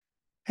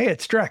Hey,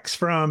 it's Drex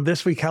from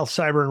This Week Health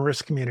Cyber and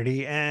Risk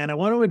Community, and I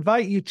want to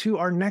invite you to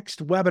our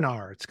next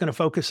webinar. It's going to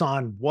focus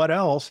on what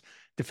else?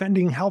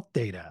 Defending health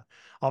data.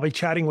 I'll be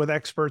chatting with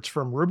experts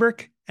from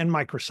Rubrik and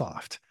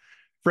Microsoft.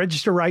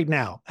 Register right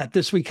now at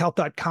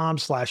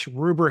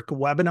thisweekhealth.com/Rubrik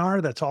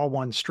webinar. That's all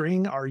one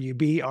string,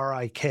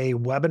 RUBRIK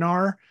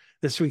webinar.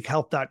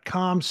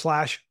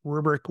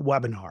 Thisweekhealth.com/Rubrik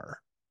webinar.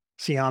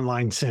 See you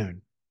online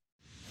soon.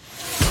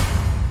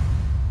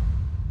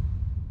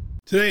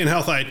 Today in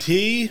Health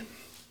IT,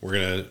 we're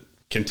going to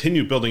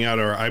continue building out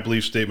our I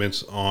believe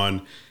statements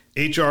on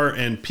HR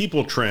and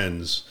people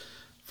trends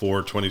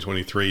for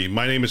 2023.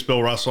 My name is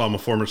Bill Russell. I'm a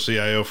former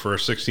CIO for a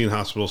 16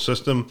 hospital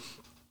system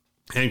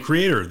and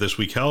creator of This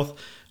Week Health,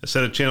 a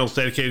set of channels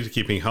dedicated to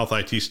keeping health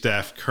IT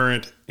staff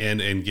current and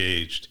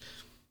engaged.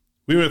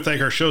 We want to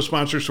thank our show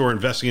sponsors who are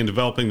investing in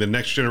developing the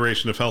next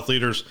generation of health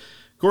leaders: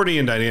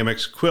 Gordian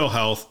Dynamics, Quill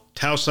Health,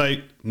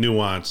 Tausight,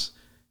 Nuance,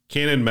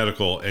 Canon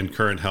Medical, and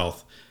Current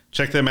Health.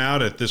 Check them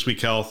out at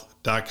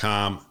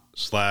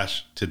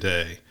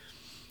thisweekhealth.com/today.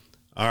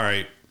 All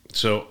right.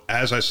 So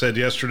as I said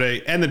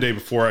yesterday and the day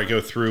before, I go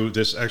through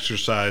this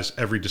exercise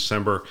every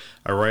December.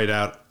 I write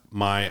out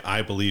my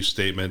I believe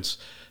statements,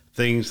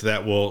 things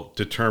that will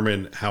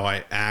determine how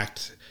I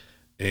act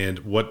and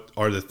what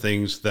are the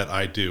things that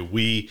I do.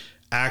 We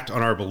act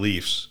on our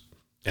beliefs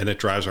and it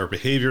drives our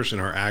behaviors and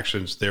our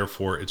actions.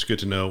 Therefore, it's good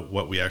to know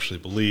what we actually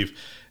believe.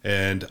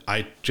 And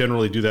I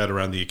generally do that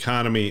around the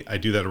economy. I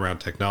do that around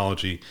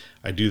technology.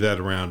 I do that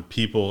around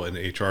people and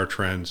HR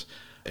trends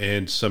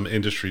and some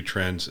industry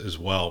trends as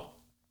well.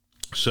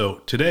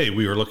 So today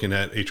we are looking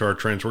at HR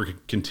trends. We're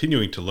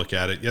continuing to look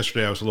at it.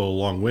 Yesterday I was a little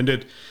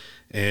long-winded.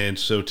 And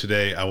so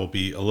today I will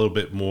be a little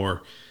bit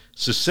more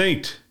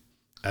succinct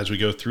as we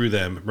go through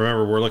them.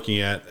 Remember, we're looking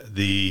at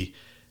the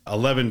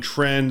 11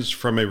 trends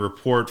from a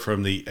report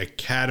from the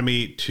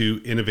Academy to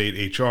Innovate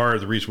HR.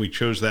 The reason we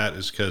chose that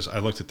is because I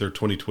looked at their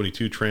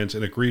 2022 trends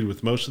and agreed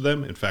with most of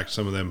them. In fact,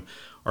 some of them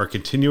are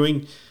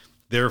continuing.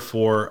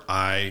 Therefore,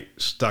 I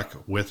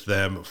stuck with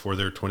them for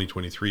their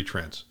 2023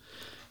 trends.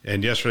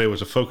 And yesterday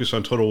was a focus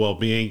on total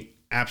well-being.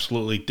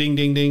 Absolutely ding,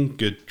 ding, ding.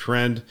 Good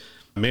trend.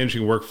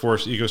 Managing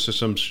workforce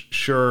ecosystems,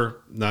 sure,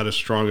 not as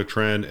strong a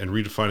trend. And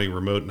redefining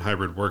remote and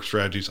hybrid work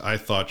strategies, I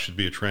thought should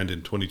be a trend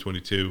in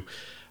 2022.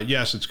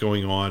 Yes, it's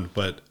going on,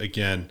 but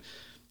again,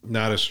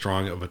 not as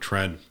strong of a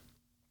trend.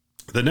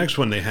 The next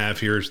one they have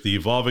here is the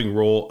evolving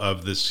role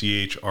of the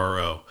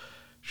CHRO.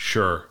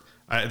 Sure.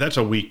 That's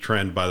a weak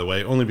trend, by the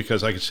way, only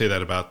because I could say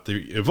that about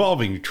the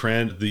evolving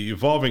trend, the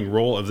evolving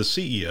role of the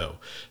CEO,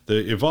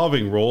 the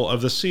evolving role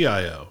of the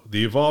CIO,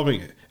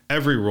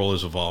 every role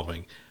is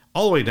evolving,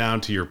 all the way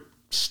down to your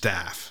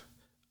staff.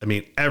 I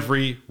mean,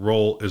 every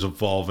role is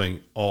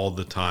evolving all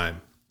the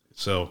time.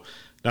 So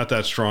not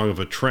that strong of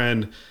a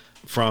trend.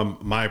 From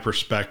my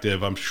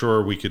perspective, I'm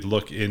sure we could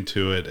look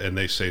into it and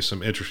they say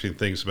some interesting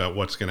things about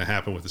what's going to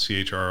happen with the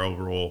CHRO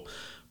role.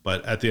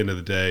 But at the end of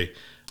the day,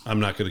 I'm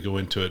not going to go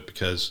into it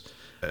because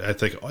I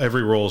think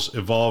every role is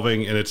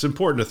evolving, and it's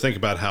important to think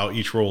about how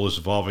each role is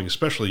evolving,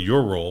 especially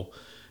your role,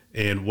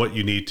 and what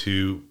you need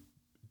to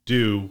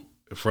do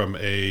from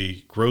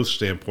a growth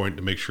standpoint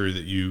to make sure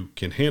that you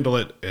can handle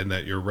it and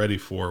that you're ready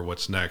for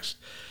what's next.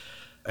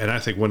 And I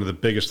think one of the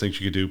biggest things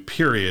you can do,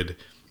 period,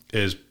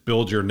 is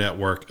build your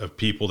network of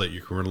people that you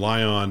can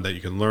rely on, that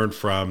you can learn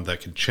from, that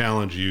can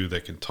challenge you,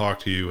 that can talk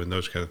to you, and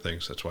those kind of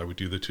things. That's why we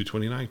do the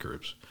 229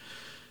 groups.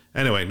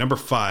 Anyway, number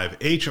 5,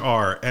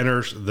 HR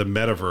enters the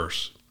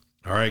metaverse.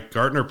 All right,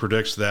 Gartner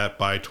predicts that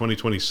by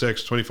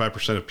 2026,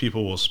 25% of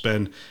people will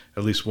spend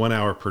at least 1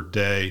 hour per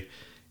day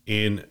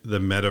in the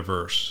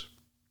metaverse.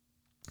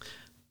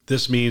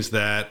 This means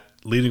that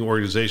leading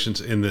organizations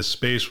in this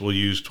space will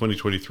use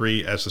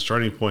 2023 as the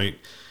starting point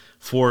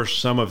for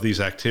some of these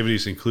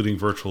activities, including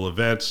virtual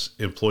events,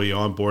 employee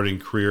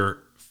onboarding,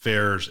 career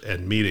fairs,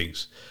 and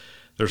meetings.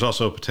 There's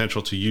also a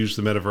potential to use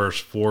the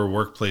metaverse for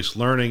workplace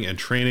learning and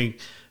training.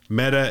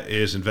 Meta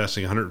is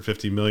investing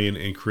 $150 million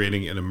in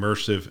creating an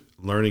immersive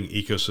learning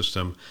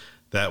ecosystem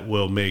that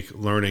will make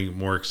learning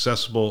more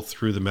accessible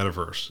through the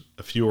metaverse.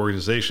 A few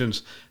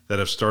organizations that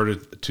have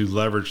started to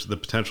leverage the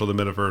potential of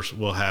the metaverse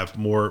will have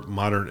more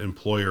modern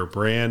employer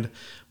brand,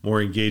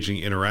 more engaging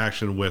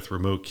interaction with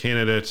remote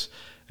candidates,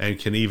 and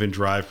can even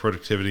drive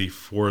productivity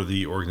for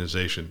the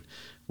organization.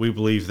 We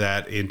believe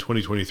that in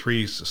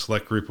 2023, a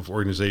select group of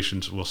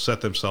organizations will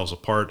set themselves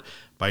apart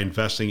by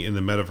investing in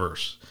the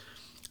metaverse.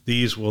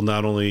 These will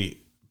not only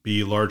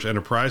be large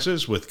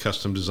enterprises with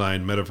custom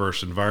designed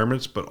metaverse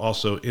environments, but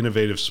also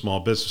innovative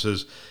small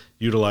businesses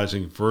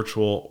utilizing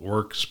virtual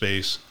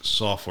workspace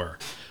software.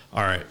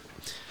 All right.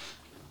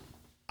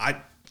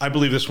 I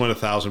believe this one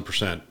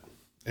 1,000%,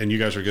 and you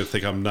guys are going to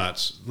think I'm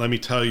nuts. Let me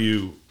tell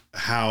you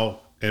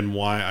how and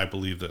why I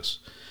believe this.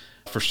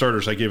 For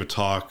starters, I gave a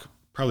talk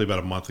probably about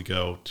a month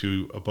ago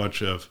to a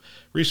bunch of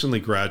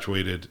recently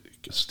graduated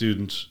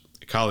students,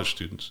 college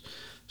students.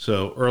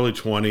 So early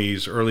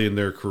 20s, early in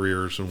their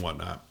careers and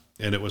whatnot.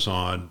 And it was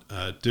on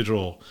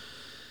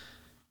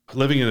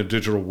living in a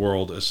digital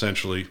world,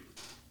 essentially.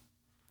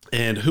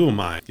 And who am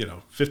I,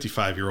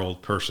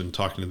 55-year-old person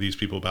talking to these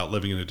people about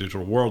living in a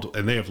digital world,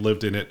 and they have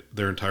lived in it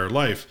their entire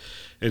life.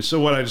 And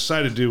so what I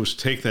decided to do was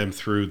take them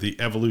through the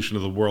evolution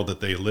of the world that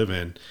they live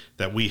in,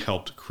 that we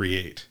helped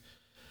create.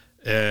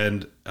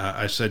 And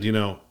I said,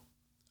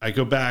 I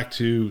go back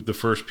to the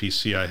first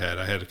PC I had.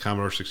 I had a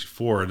Commodore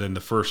 64, and then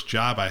the first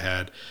job I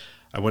had,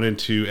 I went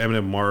into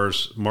M&M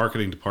Mars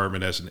marketing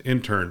department as an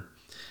intern,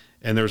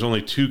 and there was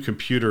only 2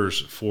 computers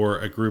for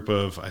a group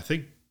of, I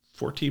think,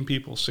 14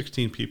 people,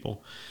 16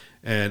 people.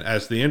 And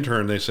as the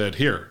intern, they said,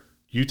 here,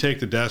 you take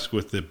the desk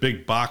with the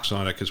big box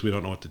on it because we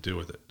don't know what to do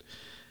with it.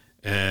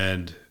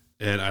 And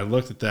I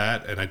looked at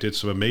that, and I did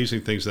some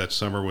amazing things that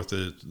summer with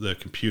the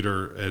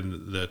computer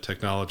and the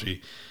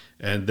technology,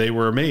 and they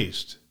were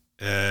amazed.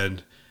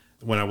 And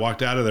when I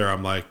walked out of there,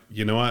 I'm like,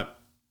 you know what?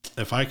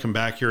 If I come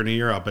back here in a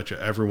year, I'll bet you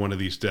every one of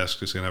these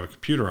desks is going to have a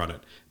computer on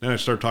it. Then I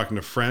started talking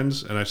to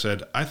friends, and I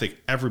said, I think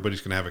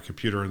everybody's going to have a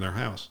computer in their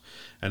house.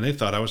 And they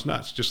thought I was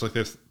nuts, just like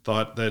they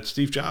thought that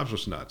Steve Jobs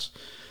was nuts.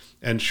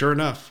 And sure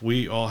enough,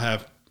 we all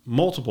have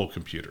multiple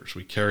computers.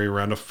 We carry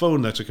around a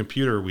phone that's a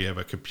computer. We have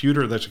a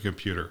computer that's a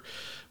computer.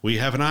 We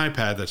have an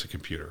iPad that's a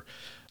computer.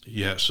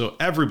 Yeah, so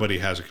everybody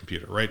has a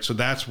computer, right? So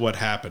that's what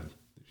happened.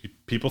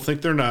 People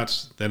think they're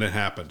nuts, then it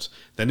happens.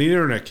 Then the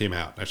internet came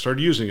out. I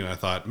started using it. I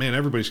thought, man,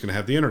 everybody's going to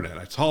have the internet.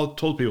 I told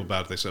people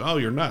about it. They said, oh,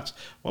 you're nuts.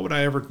 What would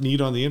I ever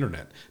need on the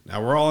internet?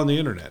 Now we're all on the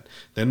internet.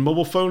 Then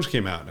mobile phones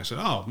came out. And I said,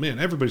 oh, man,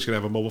 everybody's going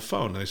to have a mobile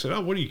phone. And they said,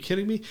 oh, what are you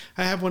kidding me?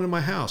 I have one in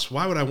my house.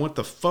 Why would I want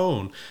the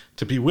phone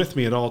to be with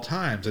me at all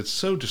times? It's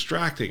so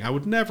distracting. I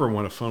would never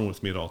want a phone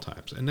with me at all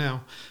times. And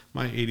now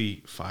my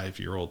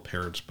 85-year-old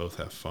parents both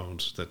have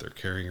phones that they're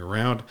carrying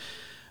around.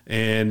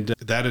 And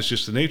that is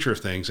just the nature of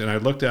things. And I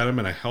looked at him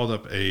and I held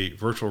up a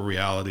virtual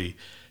reality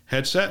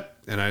headset.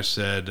 And I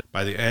said,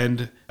 by the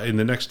end, in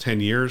the next 10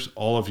 years,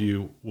 all of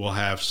you will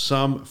have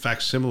some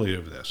facsimile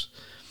of this.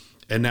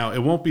 And now it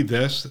won't be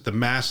this. The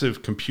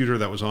massive computer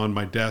that was on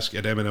my desk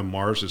at M&M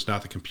Mars is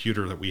not the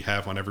computer that we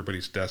have on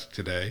everybody's desk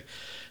today.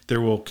 There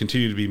will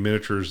continue to be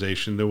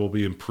miniaturization. There will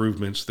be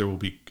improvements. There will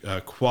be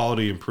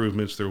quality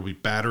improvements. There will be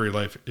battery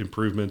life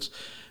improvements.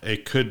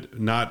 It could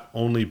not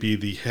only be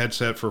the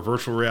headset for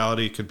virtual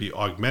reality, it could be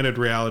augmented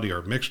reality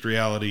or mixed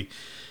reality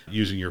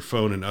using your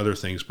phone and other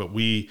things, but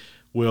we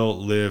will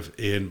live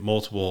in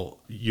multiple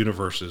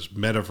universes,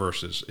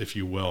 metaverses, if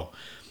you will.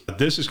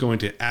 This is going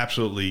to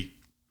absolutely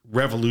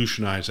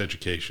revolutionize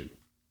education.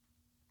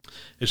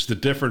 It's the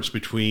difference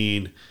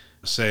between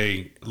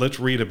saying, let's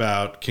read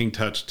about King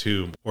Tut's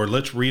tomb, or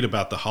let's read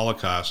about the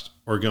Holocaust,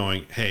 or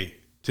going, hey,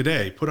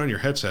 today, put on your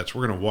headsets,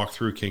 we're going to walk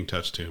through King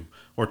Tut's tomb.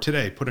 Or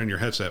today, put on your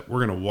headset,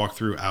 we're going to walk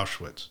through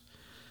Auschwitz.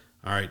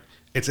 All right.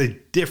 It's a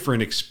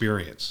different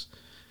experience.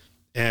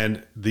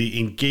 And the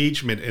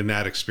engagement in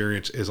that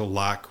experience is a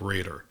lot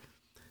greater.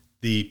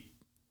 The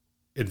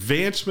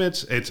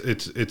advancements,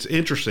 it's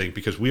interesting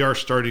because we are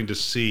starting to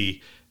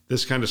see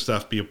this kind of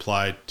stuff be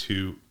applied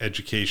to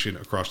education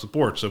across the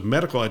board. So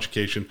medical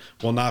education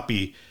will not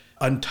be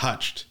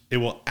untouched. It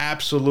will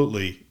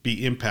absolutely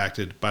be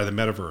impacted by the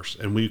metaverse.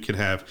 And we can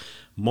have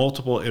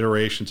multiple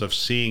iterations of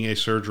seeing a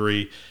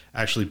surgery,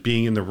 actually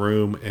being in the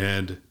room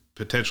and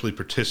potentially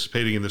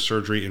participating in the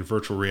surgery in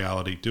virtual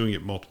reality, doing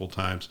it multiple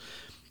times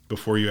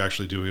before you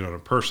actually do it on a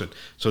person.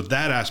 So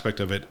that aspect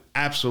of it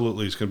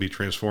absolutely is going to be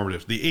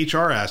transformative. The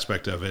HR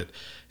aspect of it,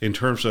 in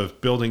terms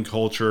of building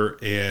culture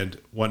and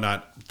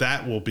whatnot,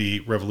 that will be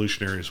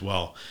revolutionary as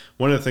well.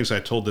 One of the things I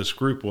told this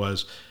group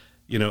was,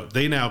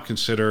 they now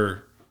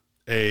consider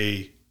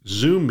a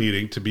Zoom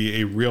meeting to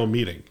be a real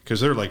meeting because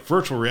they're like,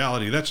 virtual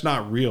reality, that's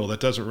not real. That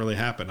doesn't really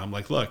happen. I'm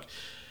like, look,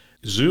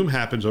 Zoom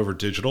happens over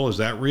digital. Is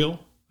that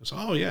real? I said,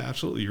 oh yeah,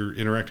 absolutely. You're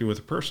interacting with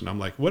a person. I'm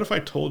like, what if I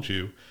told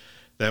you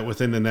that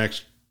within the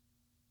next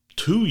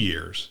 2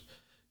 years,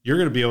 you're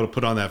going to be able to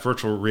put on that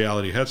virtual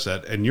reality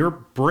headset and your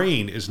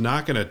brain is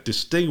not going to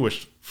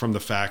distinguish from the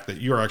fact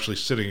that you're actually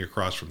sitting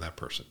across from that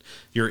person.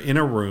 You're in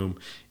a room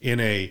in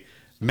a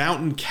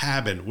mountain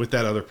cabin with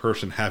that other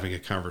person having a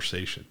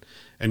conversation,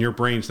 and your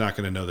brain's not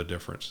going to know the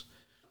difference.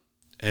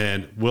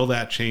 And will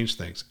that change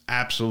things?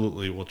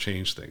 Absolutely will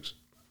change things.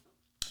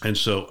 And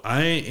so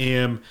I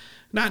am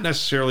not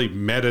necessarily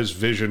Meta's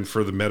vision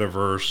for the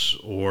metaverse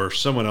or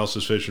someone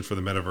else's vision for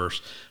the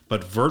metaverse,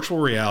 but virtual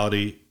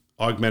reality,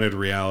 augmented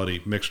reality,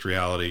 mixed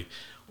reality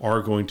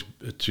are going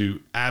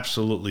to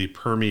absolutely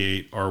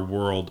permeate our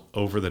world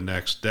over the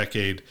next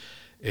decade.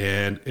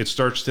 And it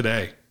starts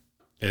today.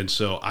 And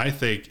so I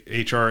think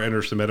HR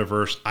enters the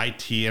metaverse,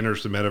 IT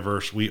enters the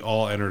metaverse, we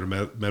all enter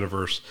the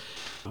metaverse.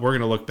 We're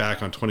going to look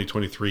back on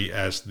 2023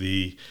 as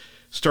the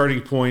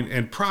starting point,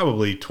 and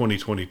probably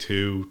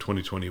 2022,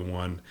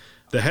 2021.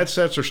 The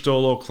headsets are still a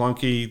little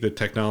clunky. The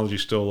technology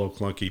is still a little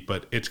clunky,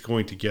 but it's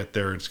going to get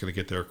there, and it's going to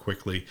get there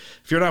quickly.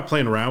 If you're not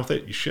playing around with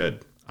it, you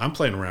should. I'm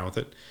playing around with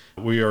it.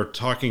 We are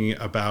talking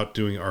about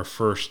doing our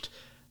first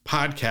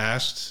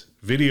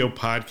video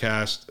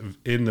podcast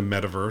in the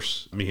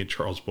metaverse, me and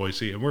Charles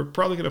Boise, and we're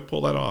probably going to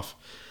pull that off.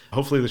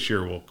 Hopefully this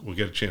year we'll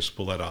get a chance to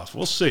pull that off.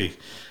 We'll see.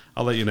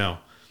 I'll let you know.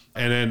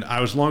 And then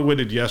I was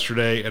long-winded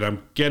yesterday, and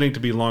I'm getting to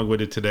be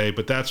long-winded today,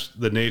 but that's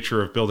the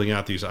nature of building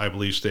out these I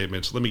believe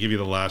statements. Let me give you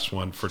the last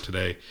one for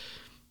today.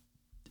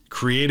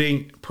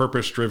 Creating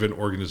purpose-driven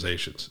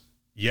organizations.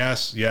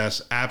 Yes,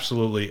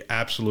 absolutely.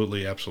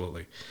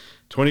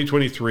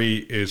 2023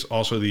 is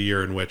also the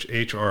year in which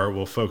HR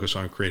will focus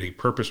on creating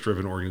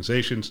purpose-driven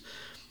organizations.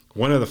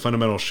 One of the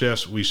fundamental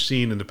shifts we've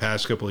seen in the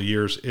past couple of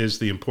years is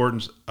the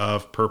importance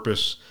of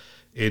purpose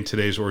in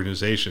today's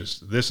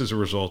organizations. This is a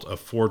result of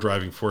 4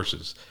 driving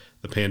forces: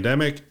 the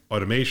pandemic,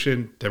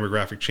 automation,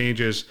 demographic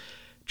changes,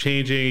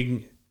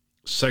 changing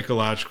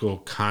psychological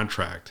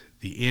contract,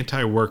 the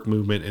anti-work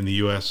movement in the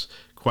U.S.,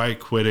 quiet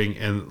quitting,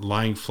 and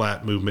lying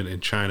flat movement in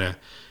China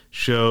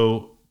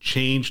show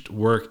changed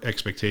work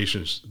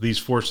expectations. These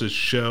forces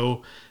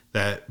show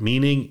that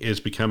meaning is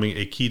becoming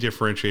a key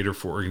differentiator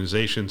for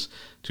organizations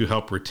to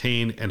help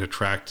retain and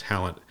attract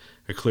talent.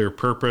 A clear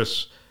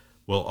purpose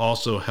will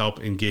also help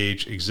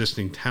engage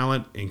existing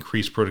talent,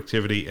 increase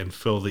productivity, and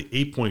fill the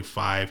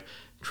 $8.5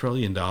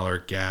 trillion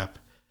gap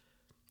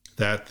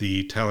that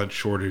the talent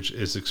shortage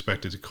is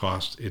expected to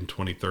cost in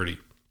 2030.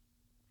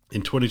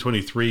 In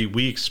 2023,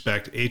 we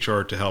expect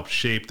HR to help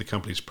shape the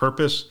company's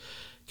purpose,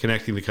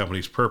 connecting the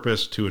company's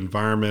purpose to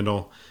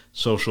environmental,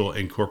 social,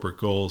 and corporate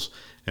goals,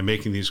 and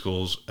making these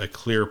goals a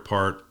clear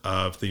part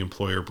of the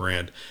employer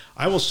brand.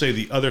 I will say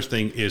the other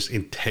thing is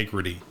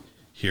integrity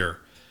here.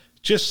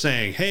 Just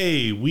saying,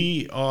 hey,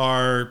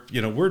 we're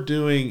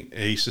doing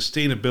a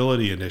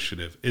sustainability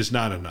initiative is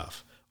not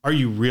enough. Are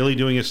you really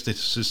doing a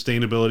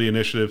sustainability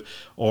initiative,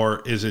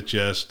 or is it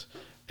just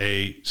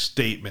a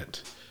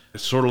statement?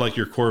 It's sort of like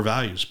your core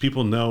values.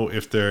 People know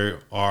if they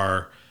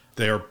are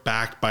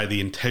backed by the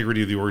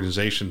integrity of the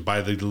organization,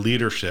 by the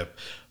leadership,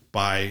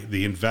 by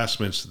the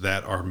investments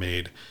that are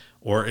made,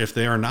 or if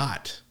they are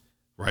not,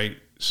 right?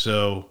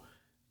 So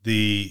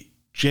the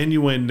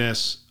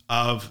genuineness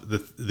of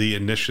the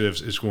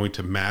initiatives is going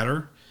to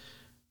matter.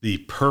 The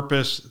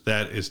purpose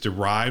that is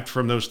derived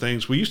from those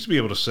things. We used to be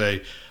able to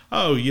say,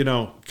 oh,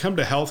 come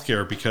to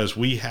healthcare because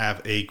we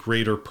have a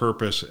greater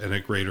purpose and a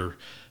greater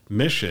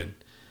mission.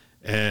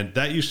 And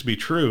that used to be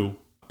true,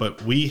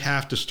 but we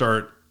have to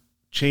start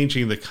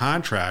changing the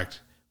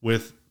contract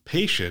with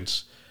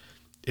patients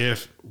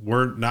if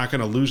we're not going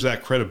to lose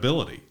that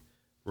credibility,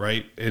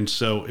 right? And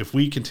so if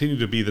we continue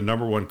to be the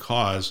number one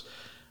cause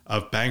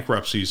of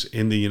bankruptcies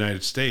in the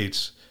United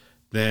States,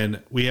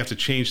 then we have to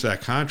change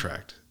that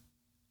contract.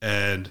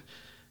 And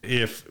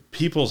if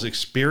people's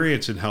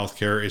experience in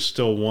healthcare is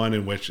still one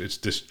in which it's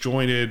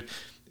disjointed,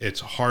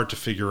 it's hard to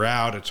figure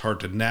out, it's hard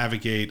to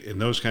navigate,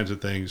 and those kinds of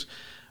things,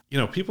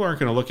 people aren't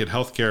going to look at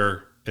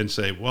healthcare and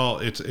say, well,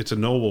 it's a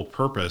noble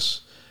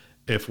purpose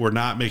if we're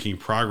not making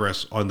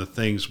progress on the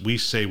things we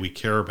say we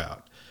care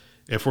about.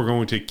 If we're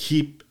going to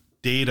keep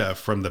data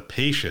from the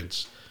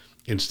patients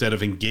instead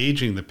of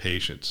engaging the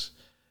patients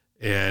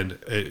and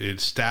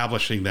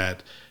establishing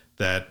that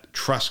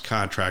trust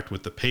contract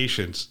with the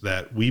patients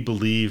that we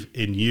believe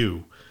in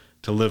you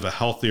to live a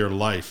healthier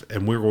life,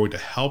 and we're going to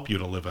help you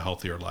to live a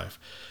healthier life,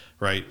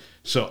 right?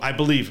 So I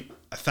believe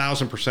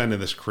 1,000% in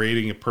this,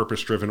 creating a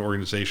purpose-driven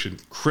organization,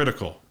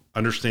 critical,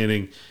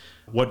 understanding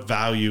what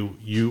value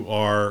you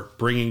are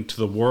bringing to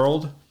the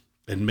world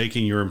and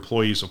making your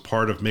employees a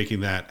part of making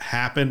that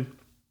happen.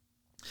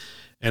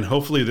 And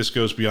hopefully this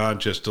goes beyond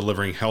just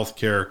delivering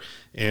healthcare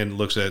and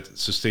looks at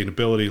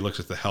sustainability, looks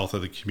at the health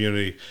of the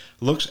community,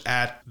 looks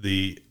at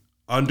the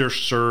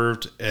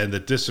underserved and the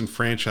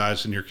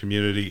disenfranchised in your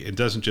community, and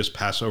doesn't just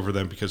pass over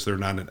them because they're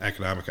not an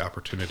economic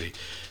opportunity.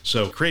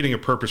 So creating a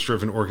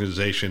purpose-driven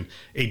organization,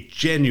 a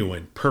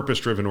genuine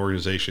purpose-driven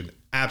organization,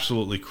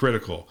 absolutely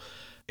critical.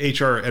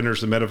 HR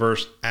enters the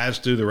metaverse, as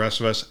do the rest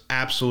of us.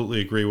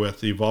 Absolutely agree with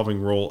the evolving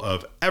role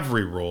of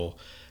every role.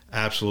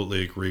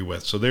 Absolutely agree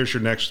with. So there's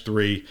your next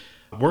 3.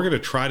 We're going to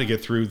try to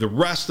get through the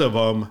rest of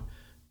them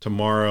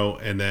tomorrow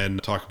and then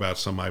talk about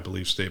some I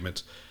believe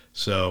statements.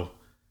 So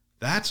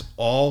that's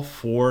all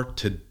for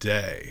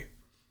today.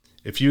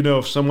 If you know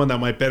of someone that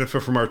might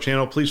benefit from our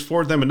channel, please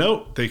forward them a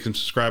note. They can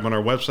subscribe on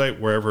our website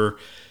wherever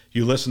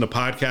you listen to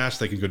podcasts.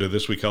 They can go to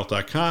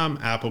thisweekhealth.com,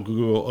 Apple,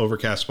 Google,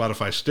 Overcast,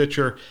 Spotify,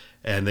 Stitcher,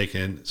 and they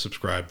can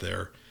subscribe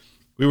there.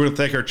 We want to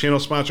thank our channel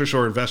sponsors who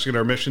are investing in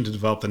our mission to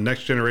develop the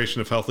next generation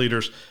of health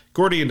leaders: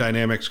 Gordian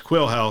Dynamics,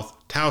 Quill Health,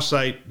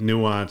 Tausight,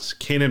 Nuance,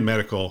 Canon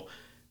Medical,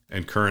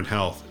 and Current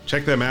Health.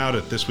 Check them out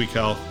at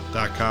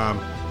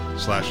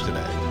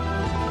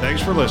thisweekhealth.com/today.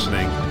 Thanks for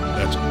listening.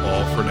 That's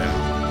all for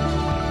now.